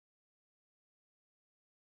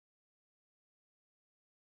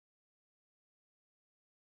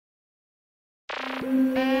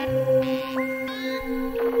Welcome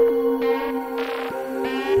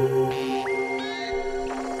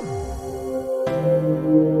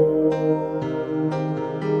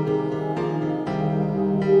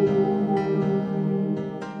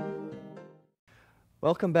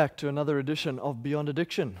back to another edition of Beyond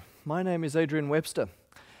Addiction. My name is Adrian Webster,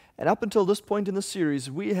 and up until this point in the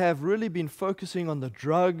series, we have really been focusing on the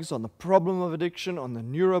drugs, on the problem of addiction, on the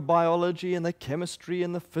neurobiology and the chemistry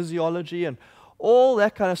and the physiology and all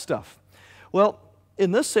that kind of stuff. Well,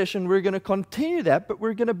 in this session, we're going to continue that, but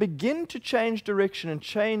we're going to begin to change direction and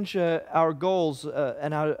change our goals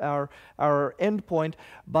and our end point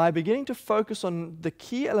by beginning to focus on the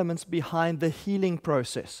key elements behind the healing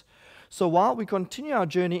process. So while we continue our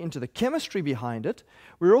journey into the chemistry behind it,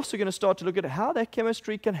 we're also going to start to look at how that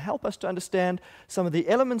chemistry can help us to understand some of the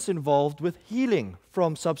elements involved with healing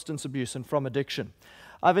from substance abuse and from addiction.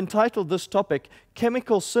 I've entitled this topic,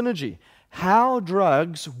 Chemical Synergy, How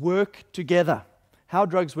Drugs Work Together. How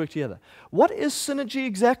drugs work together. What is synergy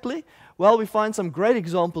exactly? Well, we find some great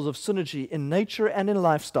examples of synergy in nature and in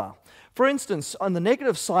lifestyle. For instance, on the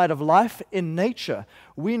negative side of life in nature,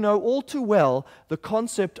 we know all too well the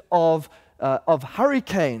concept of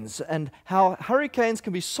hurricanes and how hurricanes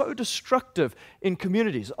can be so destructive in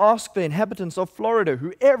communities. Ask the inhabitants of Florida,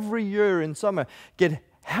 who every year in summer get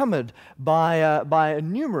hammered by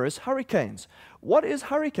numerous hurricanes. What is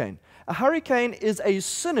hurricane? A hurricane is a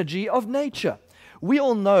synergy of nature. We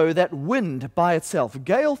all know that wind by itself,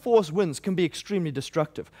 gale force winds, can be extremely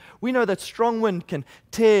destructive. We know that strong wind can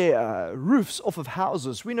tear roofs off of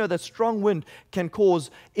houses. We know that strong wind can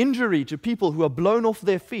cause injury to people who are blown off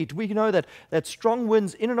their feet. We know that strong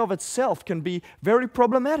winds in and of itself can be very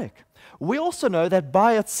problematic. We also know that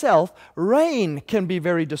by itself, rain can be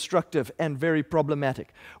very destructive and very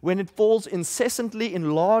problematic. When it falls incessantly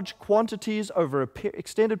in large quantities over an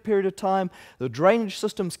extended period of time, the drainage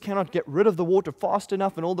systems cannot get rid of the water fast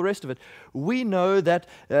enough and all the rest of it. We know that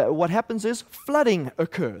what happens is flooding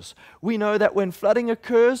occurs. We know that when flooding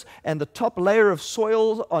occurs and the top layer of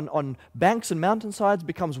soil on banks and mountainsides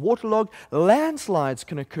becomes waterlogged, landslides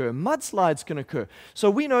can occur, mudslides can occur. So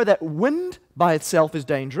we know that wind by itself is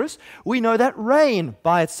dangerous. We know that rain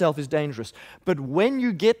by itself is dangerous. But when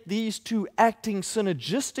you get these two acting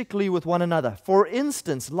synergistically with one another, for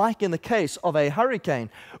instance, like in the case of a hurricane,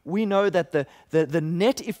 we know that the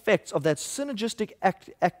net effects of that synergistic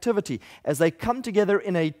activity as they come together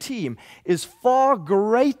in a team is far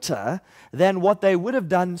greater than what they would have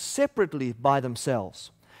done separately by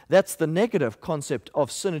themselves. That's the negative concept of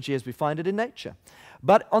synergy as we find it in nature.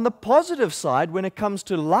 But on the positive side, when it comes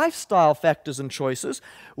to lifestyle factors and choices,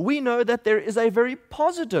 we know that there is a very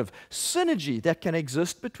positive synergy that can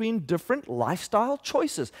exist between different lifestyle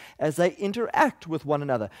choices as they interact with one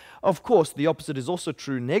another. Of course, the opposite is also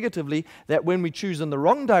true negatively, that when we choose in the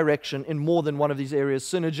wrong direction in more than one of these areas,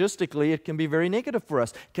 synergistically, it can be very negative for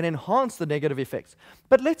us, can enhance the negative effects.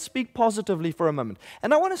 But let's speak positively for a moment.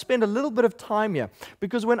 And I want to spend a little bit of time here,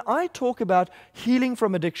 because when I talk about healing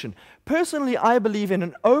from addiction, personally, I believe in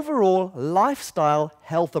an overall lifestyle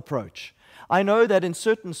health approach. I know that in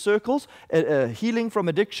certain circles, healing from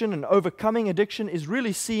addiction and overcoming addiction is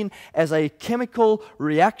really seen as a chemical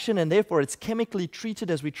reaction, and therefore it's chemically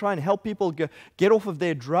treated as we try and help people get off of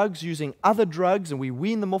their drugs using other drugs, and we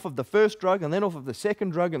wean them off of the first drug and then off of the second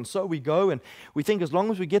drug, and so we go, and we think as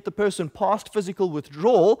long as we get the person past physical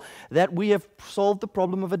withdrawal, that we have solved the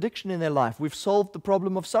problem of addiction in their life. We've solved the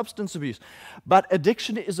problem of substance abuse. But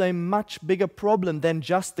addiction is a much bigger problem than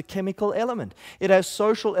just the chemical element. It has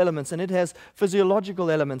social elements, and it has physiological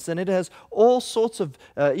elements, and it has all sorts of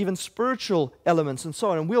even spiritual elements and so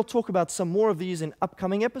on. And we'll talk about some more of these in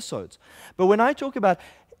upcoming episodes. But when I talk about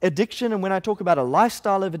addiction and when I talk about a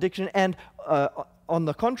lifestyle of addiction, and on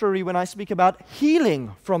the contrary, when I speak about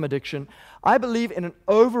healing from addiction, I believe in an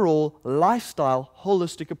overall lifestyle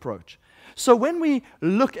holistic approach. So when we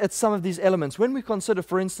look at some of these elements, when we consider,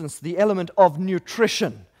 for instance, the element of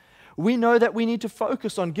nutrition, we know that we need to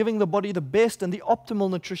focus on giving the body the best and the optimal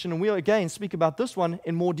nutrition, and we'll again speak about this one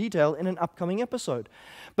in more detail in an upcoming episode.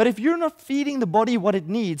 But if you're not feeding the body what it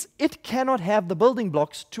needs, it cannot have the building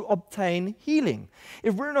blocks to obtain healing.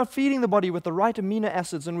 If we're not feeding the body with the right amino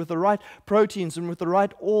acids and with the right proteins and with the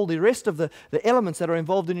right, all the rest of the elements that are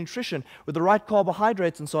involved in nutrition, with the right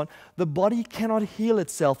carbohydrates and so on, the body cannot heal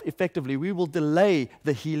itself effectively. We will delay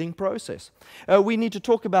the healing process. We need to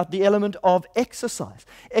talk about the element of exercise.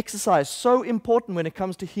 Exercise exercise so important when it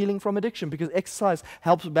comes to healing from addiction? Because exercise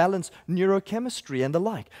helps balance neurochemistry and the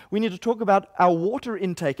like. We need to talk about our water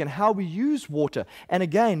intake and how we use water. And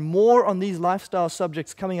again, more on these lifestyle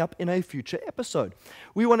subjects coming up in a future episode.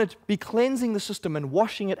 We want to be cleansing the system and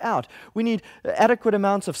washing it out. We need adequate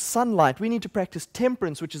amounts of sunlight. We need to practice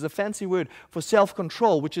temperance, which is a fancy word for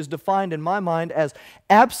self-control, which is defined in my mind as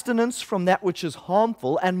abstinence from that which is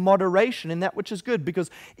harmful and moderation in that which is good, because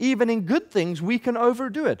even in good things we can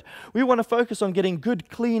overdo it. We want to focus on getting good,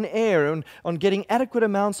 clean air and on getting adequate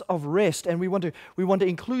amounts of rest, and we want to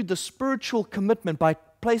include the spiritual commitment by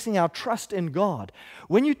placing our trust in God.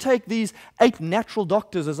 When you take these 8 natural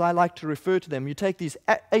doctors, as I like to refer to them, you take these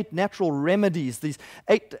 8 natural remedies, these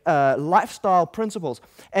 8 lifestyle principles,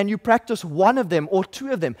 and you practice one of them or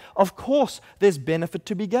 2 of them, of course there's benefit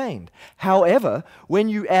to be gained. However, when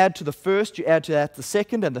you add to the first, you add to that the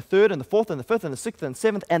second and the third and the fourth and the fifth and the sixth and the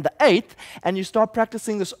seventh and the 8th, and you start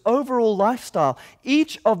practicing this overall lifestyle,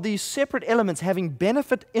 each of these separate elements having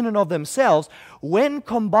benefit in and of themselves, when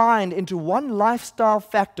combined into one lifestyle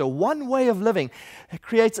factor, one way of living, it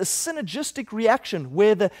creates a synergistic reaction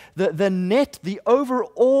where the net, the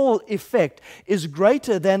overall effect is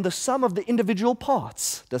greater than the sum of the individual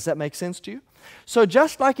parts. Does that make sense to you? So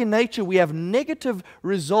just like in nature, we have negative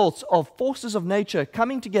results of forces of nature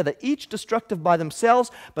coming together, each destructive by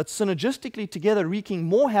themselves, but synergistically together wreaking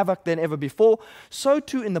more havoc than ever before. So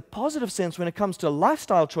too in the positive sense when it comes to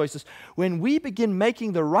lifestyle choices, when we begin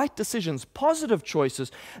making the right decisions, positive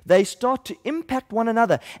choices, they start to impact one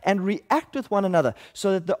another and react with one another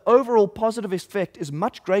so that the overall positive effect is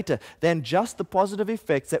much greater than just the positive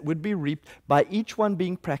effects that would be reaped by each one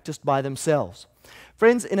being practiced by themselves.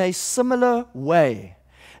 Friends, in a similar way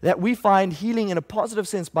that we find healing in a positive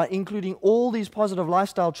sense by including all these positive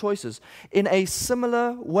lifestyle choices, in a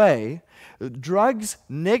similar way, drugs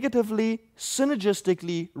negatively,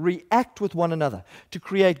 synergistically react with one another to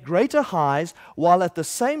create greater highs while at the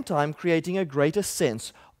same time creating a greater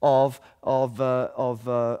sense of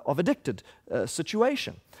addicted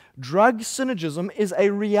situation. Drug synergism is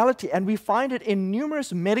a reality, and we find it in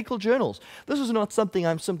numerous medical journals. This is not something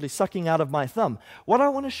I'm simply sucking out of my thumb. What I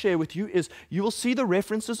want to share with you is you will see the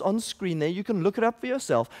references on the screen there. You can look it up for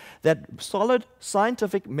yourself, that solid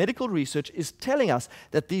scientific medical research is telling us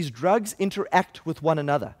that these drugs interact with one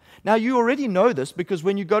another. Now, you already know this because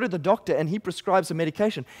when you go to the doctor and he prescribes a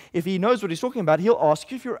medication, if he knows what he's talking about, he'll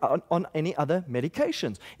ask you if you're on any other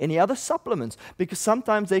medications, any other supplements, because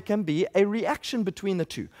sometimes there can be a reaction between the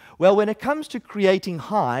two. Well, when it comes to creating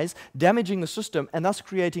highs, damaging the system, and thus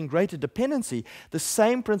creating greater dependency, the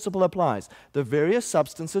same principle applies. The various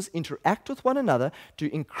substances interact with one another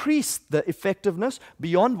to increase the effectiveness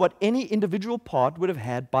beyond what any individual part would have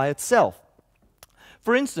had by itself.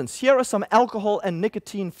 For instance, here are some alcohol and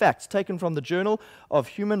nicotine facts taken from the Journal of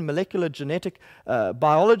Human Molecular Genetic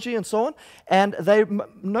Biology and so on, and they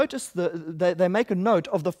they make a note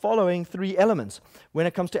of the following 3 elements when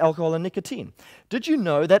it comes to alcohol and nicotine. Did you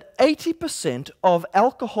know that 80% of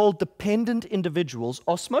alcohol-dependent individuals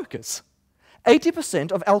are smokers?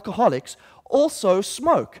 80% of alcoholics also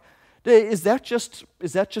smoke. Is that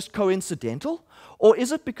just coincidental? Or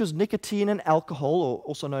is it because nicotine and alcohol, or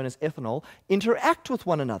also known as ethanol, interact with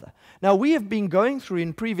one another? Now, we have been going through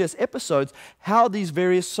in previous episodes how these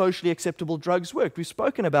various socially acceptable drugs work. We've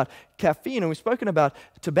spoken about caffeine, and we've spoken about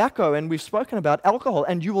tobacco, and we've spoken about alcohol.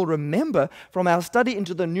 And you will remember from our study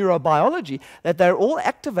into the neurobiology that they're all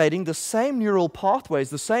activating the same neural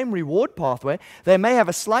pathways, the same reward pathway. They may have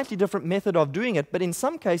a slightly different method of doing it, but in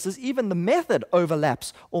some cases, even the method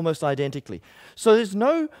overlaps almost identically. So there's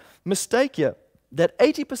no mistake here that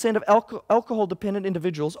 80% of alcohol-dependent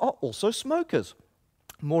individuals are also smokers.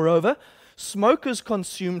 Moreover, smokers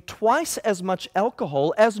consume twice as much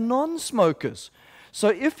alcohol as non-smokers. So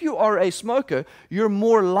if you are a smoker, you're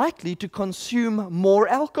more likely to consume more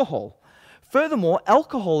alcohol. Furthermore,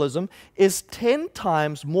 alcoholism is 10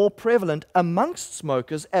 times more prevalent amongst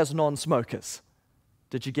smokers as non-smokers.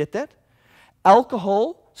 Did you get that?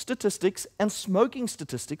 Alcohol statistics and smoking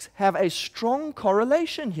statistics have a strong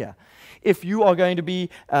correlation here. If you are going to be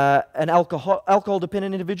an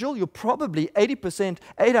alcohol-dependent individual, you're probably 8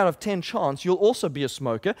 out of 10 chance you'll also be a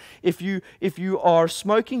smoker. If you are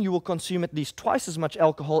smoking, you will consume at least twice as much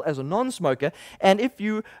alcohol as a non-smoker. And if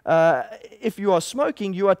you are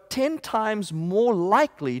smoking, you are 10 times more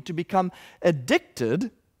likely to become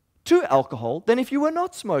addicted to alcohol than if you were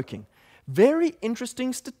not smoking. Very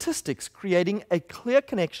interesting statistics creating a clear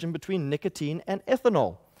connection between nicotine and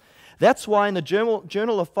ethanol. That's why in the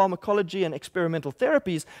Journal of Pharmacology and Experimental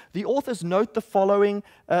Therapies, the authors note the following,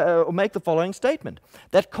 or make the following statement,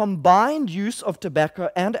 that combined use of tobacco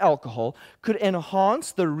and alcohol could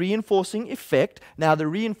enhance the reinforcing effect. Now, the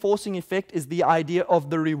reinforcing effect is the idea of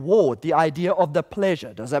the reward, the idea of the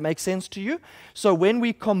pleasure. Does that make sense to you? So when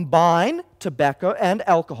we combine tobacco and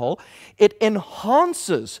alcohol, it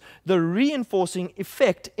enhances the reinforcing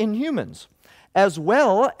effect in humans, as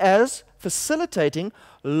well as facilitating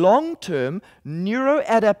long-term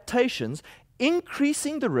neuroadaptations,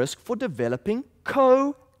 increasing the risk for developing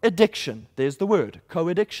co-addiction. There's the word,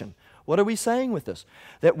 co-addiction. What are we saying with this?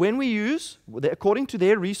 That when we use, according to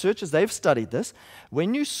their research, as they've studied this,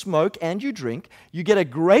 when you smoke and you drink, you get a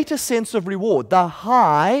greater sense of reward. The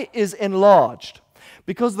high is enlarged.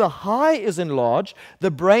 Because the high is enlarged,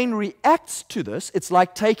 the brain reacts to this. It's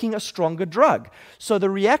like taking a stronger drug. So the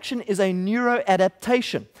reaction is a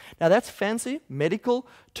neuroadaptation. Now that's fancy medical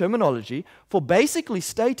terminology for basically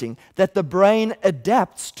stating that the brain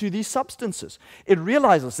adapts to these substances. It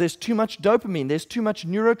realizes there's too much dopamine, there's too much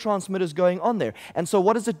neurotransmitters going on there. And so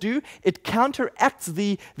what does it do? It counteracts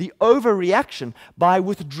the overreaction by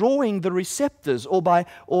withdrawing the receptors or by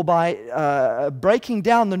breaking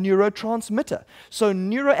down the neurotransmitter. So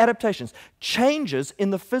neuroadaptations, changes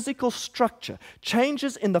in the physical structure,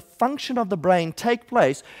 changes in the function of the brain take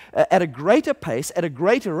place at a greater pace, at a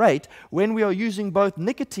greater rate, when we are using both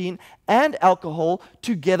nicotine and alcohol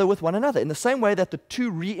together with one another. In the same way that the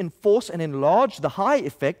two reinforce and enlarge the high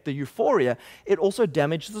effect, the euphoria, it also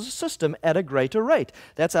damages the system at a greater rate.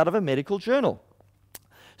 That's out of a medical journal.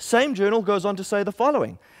 Same journal goes on to say the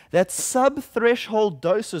following, that sub-threshold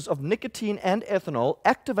doses of nicotine and ethanol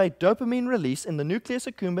activate dopamine release in the nucleus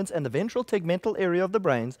accumbens and the ventral tegmental area of the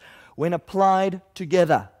brains when applied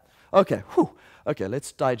together. Okay, okay,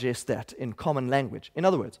 let's digest that in common language. In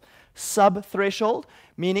other words, sub-threshold,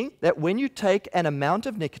 meaning that when you take an amount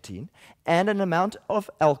of nicotine and an amount of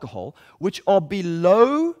alcohol, which are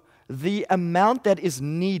below the amount that is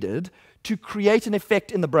needed to create an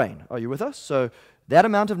effect in the brain. Are you with us? So that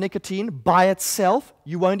amount of nicotine by itself,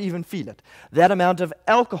 you won't even feel it. That amount of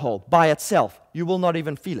alcohol by itself, you will not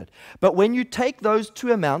even feel it. But when you take those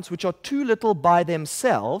two amounts, which are too little by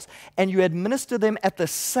themselves, and you administer them at the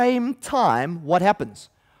same time, what happens?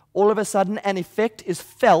 All of a sudden, an effect is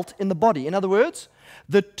felt in the body. In other words,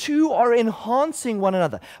 the two are enhancing one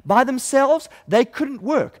another. By themselves, they couldn't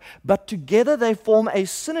work, but together they form a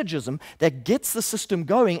synergism that gets the system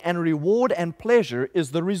going, and reward and pleasure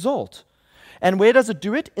is the result. And where does it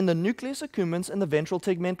do it? In the nucleus accumbens and the ventral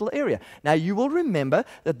tegmental area. Now, you will remember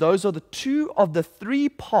that those are the two of the three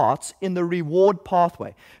parts in the reward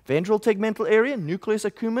pathway. Ventral tegmental area, nucleus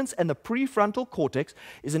accumbens, and the prefrontal cortex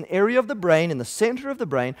is an area of the brain in the center of the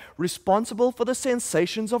brain responsible for the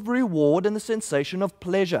sensations of reward and the sensation of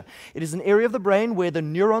pleasure. It is an area of the brain where the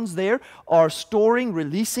neurons there are storing,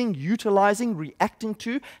 releasing, utilizing, reacting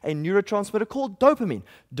to a neurotransmitter called dopamine.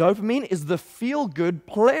 Dopamine is the feel-good,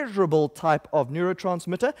 pleasurable type of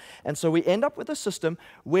neurotransmitter, and so we end up with a system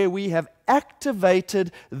where we have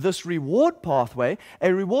activated this reward pathway,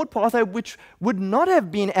 a reward pathway which would not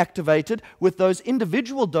have been activated with those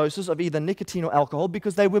individual doses of either nicotine or alcohol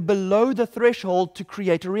because they were below the threshold to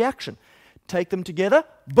create a reaction. Take them together,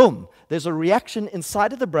 boom, there's a reaction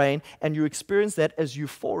inside of the brain, and you experience that as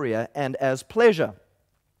euphoria and as pleasure.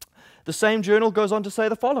 The same journal goes on to say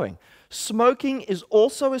the following, smoking is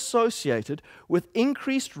also associated with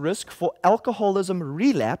increased risk for alcoholism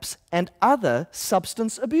relapse and other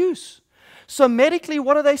substance abuse. So medically,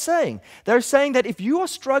 what are they saying? They're saying that if you are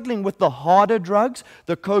struggling with the harder drugs,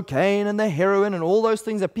 the cocaine and the heroin and all those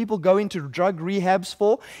things that people go into drug rehabs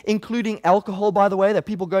for, including alcohol, by the way, that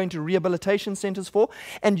people go into rehabilitation centers for,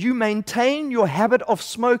 and you maintain your habit of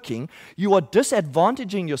smoking, you are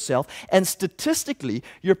disadvantaging yourself, and statistically,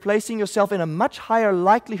 you're placing yourself in a much higher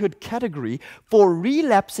likelihood category for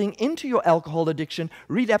relapsing into your alcohol addiction,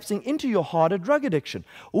 relapsing into your harder drug addiction.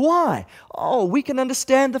 Why? Oh, we can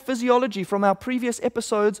understand the physiology from our previous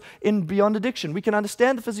episodes in Beyond Addiction. We can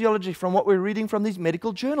understand the physiology from what we're reading from these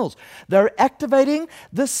medical journals. They're activating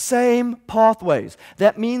the same pathways.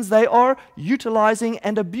 That means they are utilizing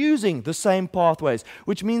and abusing the same pathways,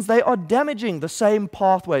 which means they are damaging the same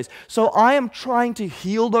pathways. So I am trying to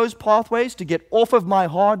heal those pathways to get off of my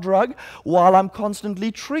hard drug while I'm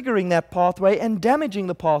constantly triggering that pathway and damaging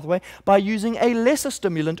the pathway by using a lesser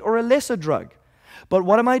stimulant or a lesser drug. But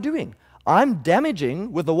what am I doing? I'm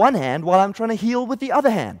damaging with the one hand while I'm trying to heal with the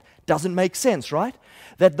other hand. Doesn't make sense, right?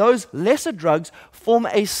 That those lesser drugs form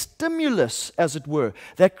a stimulus, as it were,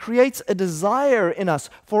 that creates a desire in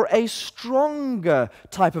us for a stronger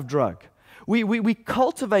type of drug, We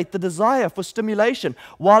cultivate the desire for stimulation,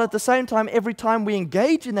 while at the same time, every time we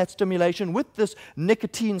engage in that stimulation with this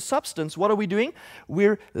nicotine substance, what are we doing?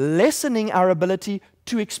 We're lessening our ability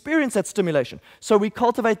to experience that stimulation. So we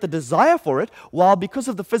cultivate the desire for it, while because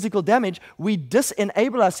of the physical damage, we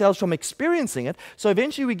disenable ourselves from experiencing it. So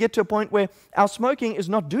eventually we get to a point where our smoking is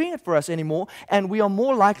not doing it for us anymore, and we are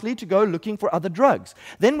more likely to go looking for other drugs.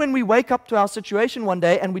 Then when we wake up to our situation one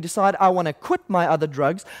day and we decide, I want to quit my other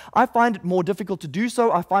drugs, I find it more difficult to do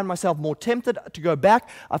so. I find myself more tempted to go back.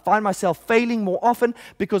 I find myself failing more often,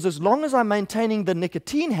 because as long as I'm maintaining the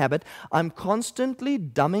nicotine habit, I'm constantly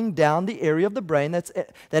dumbing down the area of the brain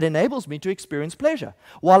that enables me to experience pleasure,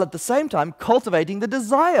 while at the same time cultivating the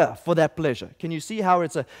desire for that pleasure. Can you see how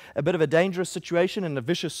it's a bit of a dangerous situation and a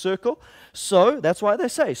vicious circle? So that's why they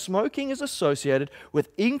say smoking is associated with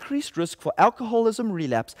increased risk for alcoholism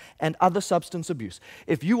relapse and other substance abuse.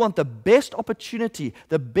 If you want the best opportunity,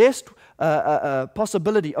 the best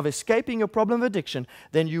possibility of escaping your problem of addiction,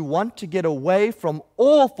 then you want to get away from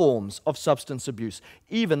all forms of substance abuse,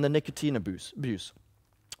 even the nicotine abuse.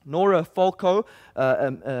 Nora Falco,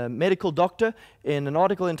 a medical doctor, in an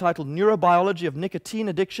article entitled Neurobiology of Nicotine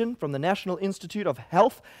Addiction from the National Institute of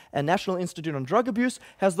Health and National Institute on Drug Abuse,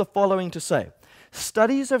 has the following to say.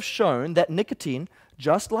 Studies have shown that nicotine,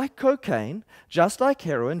 just like cocaine, just like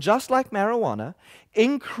heroin, just like marijuana,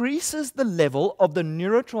 increases the level of the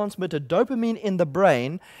neurotransmitter dopamine in the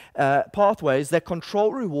brain pathways that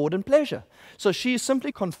control reward and pleasure. So she is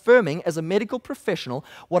simply confirming, as a medical professional,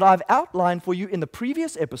 what I've outlined for you in the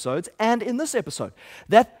previous episodes and in this episode,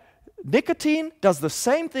 that nicotine does the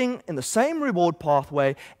same thing in the same reward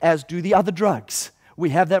pathway as do the other drugs.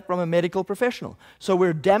 We have that from a medical professional. So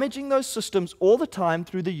we're damaging those systems all the time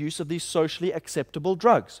through the use of these socially acceptable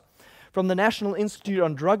drugs. From the National Institute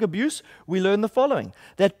on Drug Abuse, we learn the following,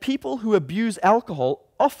 that people who abuse alcohol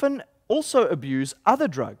often also abuse other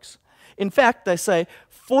drugs. In fact, they say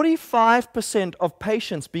 45% of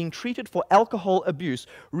patients being treated for alcohol abuse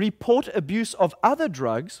report abuse of other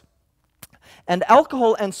drugs, and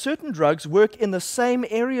alcohol and certain drugs work in the same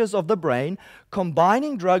areas of the brain.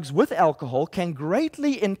 Combining drugs with alcohol can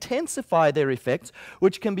greatly intensify their effects,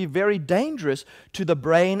 which can be very dangerous to the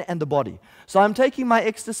brain and the body. So I'm taking my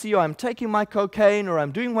ecstasy, or I'm taking my cocaine, or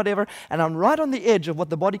I'm doing whatever, and I'm right on the edge of what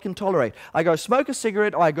the body can tolerate. I go smoke a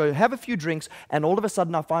cigarette, or I go have a few drinks, and all of a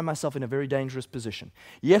sudden I find myself in a very dangerous position.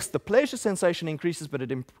 Yes, the pleasure sensation increases, but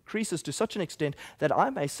it increases to such an extent that I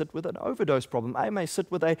may sit with an overdose problem. I may sit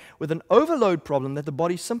with an overload problem that the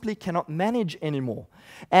body simply cannot manage anymore.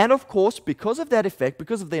 And of course, because of that effect,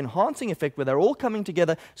 because of the enhancing effect, where they're all coming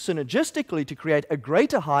together synergistically to create a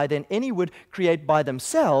greater high than any would create by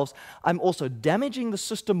themselves, I'm also damaging the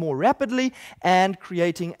system more rapidly and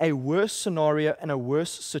creating a worse scenario and a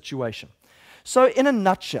worse situation. So in a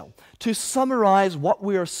nutshell, to summarize what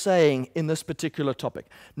we are saying in this particular topic,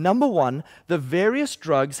 number one, the various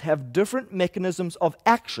drugs have different mechanisms of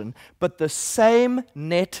action, but the same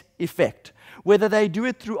net effect. Whether they do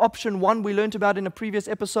it through option one we learned about in a previous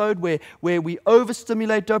episode, where we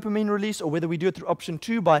overstimulate dopamine release, or whether we do it through option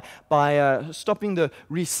two by stopping the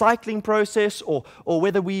recycling process, or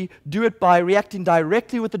whether we do it by reacting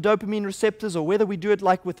directly with the dopamine receptors, or whether we do it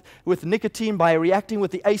like with nicotine by reacting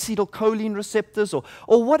with the acetylcholine receptors, or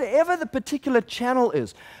whatever the particular channel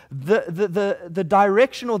is. The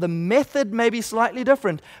direction or the method may be slightly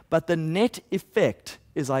different, but the net effect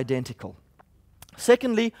is identical.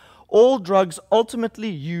 Secondly, all drugs ultimately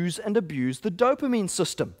use and abuse the dopamine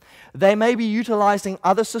system. They may be utilizing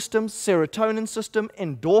other systems, serotonin system,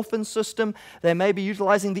 endorphin system. They may be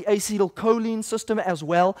utilizing the acetylcholine system as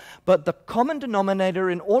well. But the common denominator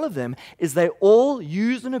in all of them is they all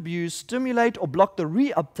use and abuse, stimulate or block the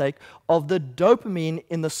reuptake of the dopamine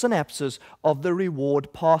in the synapses of the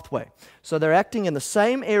reward pathway. So they're acting in the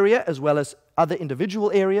same area as well as other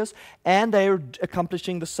individual areas, and they're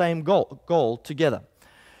accomplishing the same goal together.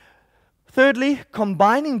 Thirdly,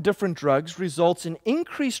 combining different drugs results in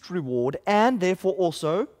increased reward and therefore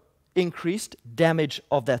also increased damage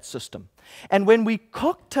of that system. And when we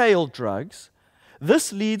cocktail drugs,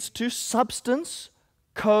 this leads to substance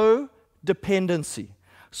codependency.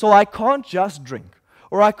 So I can't just drink,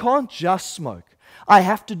 or I can't just smoke. I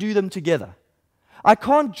have to do them together. I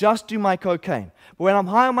can't just do my cocaine. But when I'm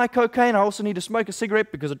high on my cocaine, I also need to smoke a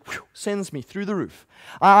cigarette because it sends me through the roof.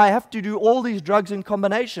 I have to do all these drugs in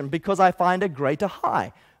combination because I find a greater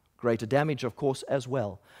high. Greater damage, of course, as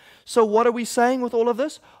well. So what are we saying with all of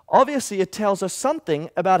this? Obviously, it tells us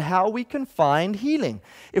something about how we can find healing.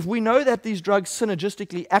 If we know that these drugs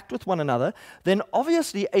synergistically act with one another, then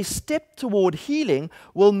obviously a step toward healing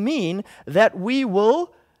will mean that we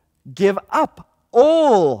will give up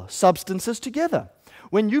all substances together.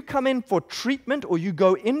 When you come in for treatment or you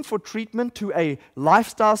go in for treatment to a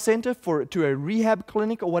lifestyle center, to a rehab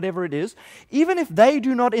clinic or whatever it is, even if they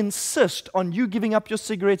do not insist on you giving up your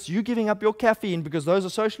cigarettes, you giving up your caffeine because those are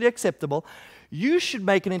socially acceptable, you should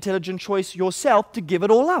make an intelligent choice yourself to give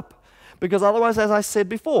it all up. Because otherwise, as I said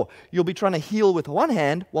before, you'll be trying to heal with one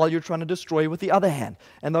hand while you're trying to destroy with the other hand.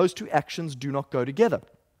 And those two actions do not go together.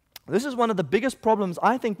 This is one of the biggest problems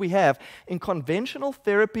I think we have in conventional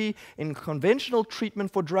therapy, in conventional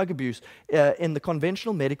treatment for drug abuse, in the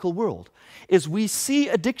conventional medical world, is we see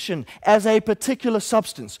addiction as a particular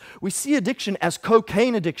substance. We see addiction as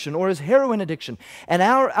cocaine addiction or as heroin addiction. And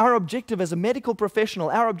our objective as a medical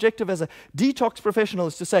professional, our objective as a detox professional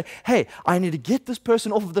is to say, hey, I need to get this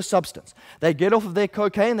person off of the substance. They get off of their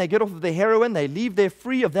cocaine, they get off of their heroin, they leave there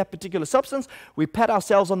free of that particular substance. We pat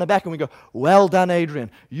ourselves on the back and we go, well done,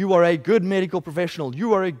 Adrian. You are a good medical professional.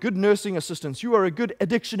 You are a good nursing assistant. You are a good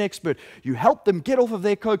addiction expert. You help them get off of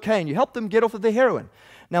their cocaine. You help them get off of their heroin.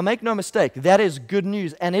 Now, make no mistake, that is good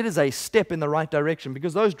news, and it is a step in the right direction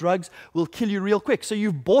because those drugs will kill you real quick. So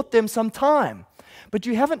you've bought them some time. But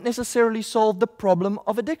you haven't necessarily solved the problem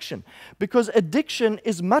of addiction because addiction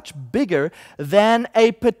is much bigger than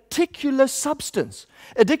a particular substance.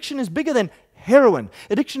 Addiction is bigger than heroin.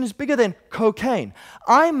 Addiction is bigger than cocaine.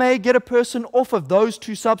 I may get a person off of those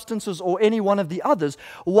two substances or any one of the others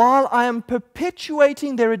while I am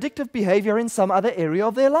perpetuating their addictive behavior in some other area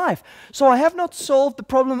of their life. So I have not solved the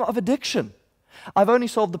problem of addiction. I've only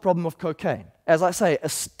solved the problem of cocaine. As I say, a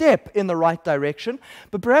step in the right direction,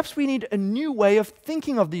 but perhaps we need a new way of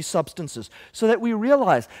thinking of these substances so that we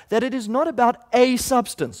realize that it is not about a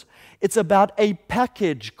substance. It's about a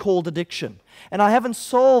package called addiction. And I haven't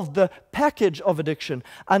solved the package of addiction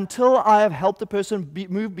until I have helped the person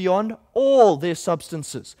move beyond all their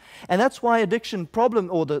substances. And that's why addiction problem,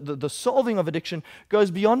 or the solving of addiction, goes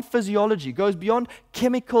beyond physiology, goes beyond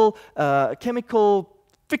chemical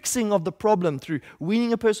fixing of the problem through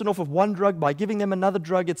weaning a person off of one drug by giving them another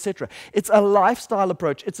drug, etc. It's a lifestyle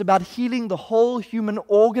approach. It's about healing the whole human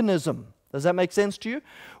organism. Does that make sense to you?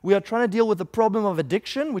 We are trying to deal with the problem of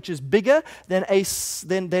addiction, which is bigger than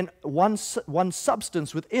one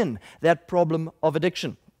substance within that problem of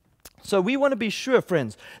addiction. So we want to be sure,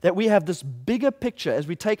 friends, that we have this bigger picture as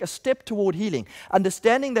we take a step toward healing,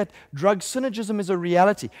 understanding that drug synergism is a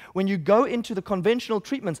reality. When you go into the conventional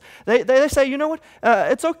treatments, they say, you know what,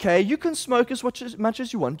 it's okay, you can smoke as much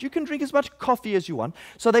as you want, you can drink as much coffee as you want.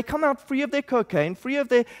 So they come out free of their cocaine, free of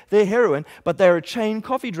their heroin, but they're a chain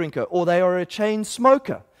coffee drinker or they are a chain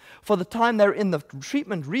smoker. For the time they're in the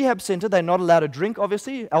treatment rehab center, they're not allowed to drink,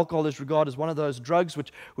 obviously. Alcohol is regarded as one of those drugs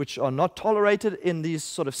which are not tolerated in these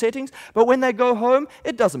sort of settings. But when they go home,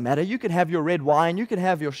 it doesn't matter. You can have your red wine, you can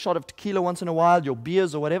have your shot of tequila once in a while, your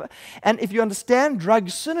beers or whatever. And if you understand drug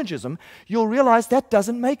synergism, you'll realize that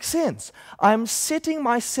doesn't make sense. I'm setting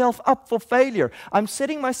myself up for failure. I'm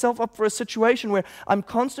setting myself up for a situation where I'm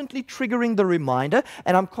constantly triggering the reminder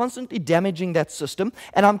and I'm constantly damaging that system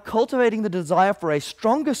and I'm cultivating the desire for a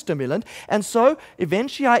stronger stimulant, and so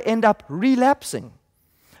eventually I end up relapsing.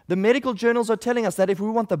 The medical journals are telling us that if we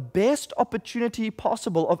want the best opportunity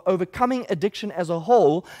possible of overcoming addiction as a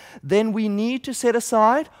whole, then we need to set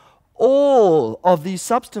aside all of these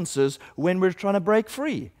substances when we're trying to break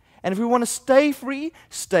free. And if we want to stay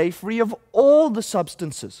free of all the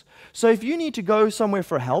substances. So if you need to go somewhere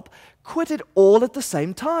for help, quit it all at the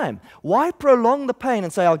same time. Why prolong the pain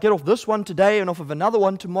and say, I'll get off this one today and off of another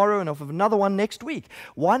one tomorrow and off of another one next week?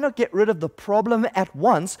 Why not get rid of the problem at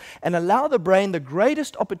once and allow the brain the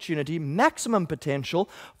greatest opportunity, maximum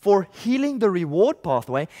potential for healing the reward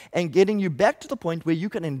pathway and getting you back to the point where you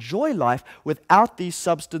can enjoy life without these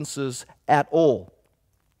substances at all?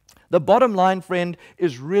 The bottom line, friend,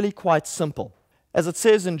 is really quite simple. As it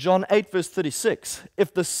says in John 8, verse 36,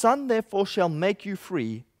 if the Son therefore shall make you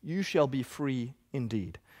free, you shall be free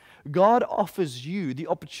indeed. God offers you the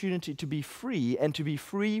opportunity to be free and to be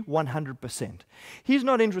free 100%. He's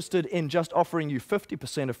not interested in just offering you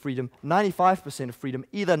 50% of freedom, 95% of freedom,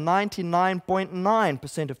 either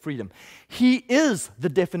 99.9% of freedom. He is the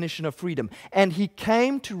definition of freedom, and He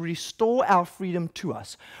came to restore our freedom to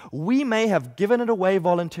us. We may have given it away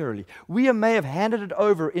voluntarily. We may have handed it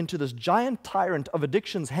over into this giant tyrant of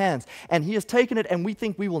addiction's hands, and he has taken it, and we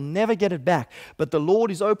think we will never get it back. But the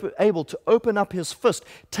Lord is able to open up His fist,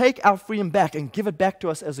 take take our freedom back and give it back to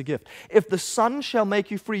us as a gift. If the Son shall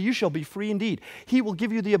make you free, you shall be free indeed. He will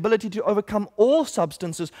give you the ability to overcome all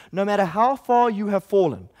substances, no matter how far you have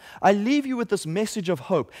fallen. I leave you with this message of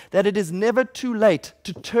hope, that it is never too late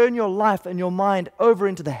to turn your life and your mind over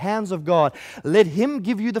into the hands of God. Let Him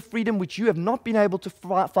give you the freedom which you have not been able to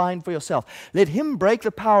find for yourself. Let Him break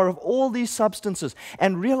the power of all these substances,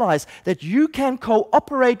 and realize that you can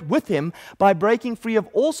cooperate with Him by breaking free of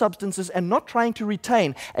all substances and not trying to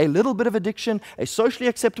retain a little bit of addiction, a socially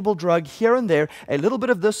acceptable drug here and there, a little bit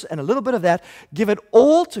of this and a little bit of that. Give it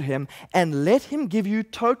all to Him and let Him give you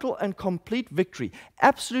total and complete victory,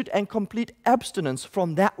 absolute and complete abstinence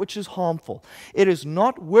from that which is harmful. It is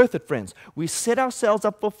not worth it, friends. We set ourselves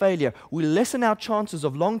up for failure. We lessen our chances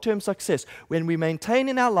of long-term success when we maintain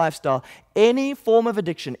in our lifestyle any form of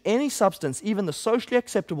addiction, any substance, even the socially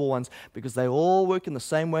acceptable ones, because they all work in the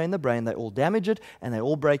same way in the brain. They all damage it and they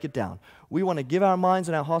all break it down. We want to give our minds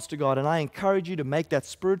and our hearts to God, and I encourage you to make that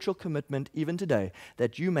spiritual commitment even today,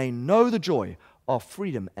 that you may know the joy of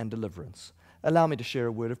freedom and deliverance. Allow me to share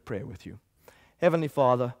a word of prayer with you. Heavenly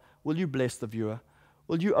Father, will you bless the viewer?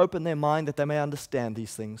 Will you open their mind that they may understand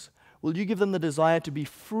these things? Will you give them the desire to be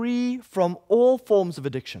free from all forms of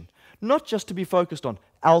addiction, not just to be focused on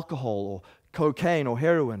alcohol or cocaine or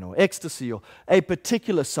heroin or ecstasy or a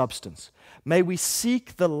particular substance. May we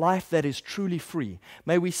seek the life that is truly free.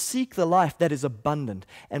 May we seek the life that is abundant,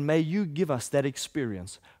 and may you give us that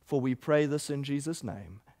experience. For we pray this in Jesus'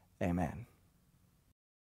 name. Amen.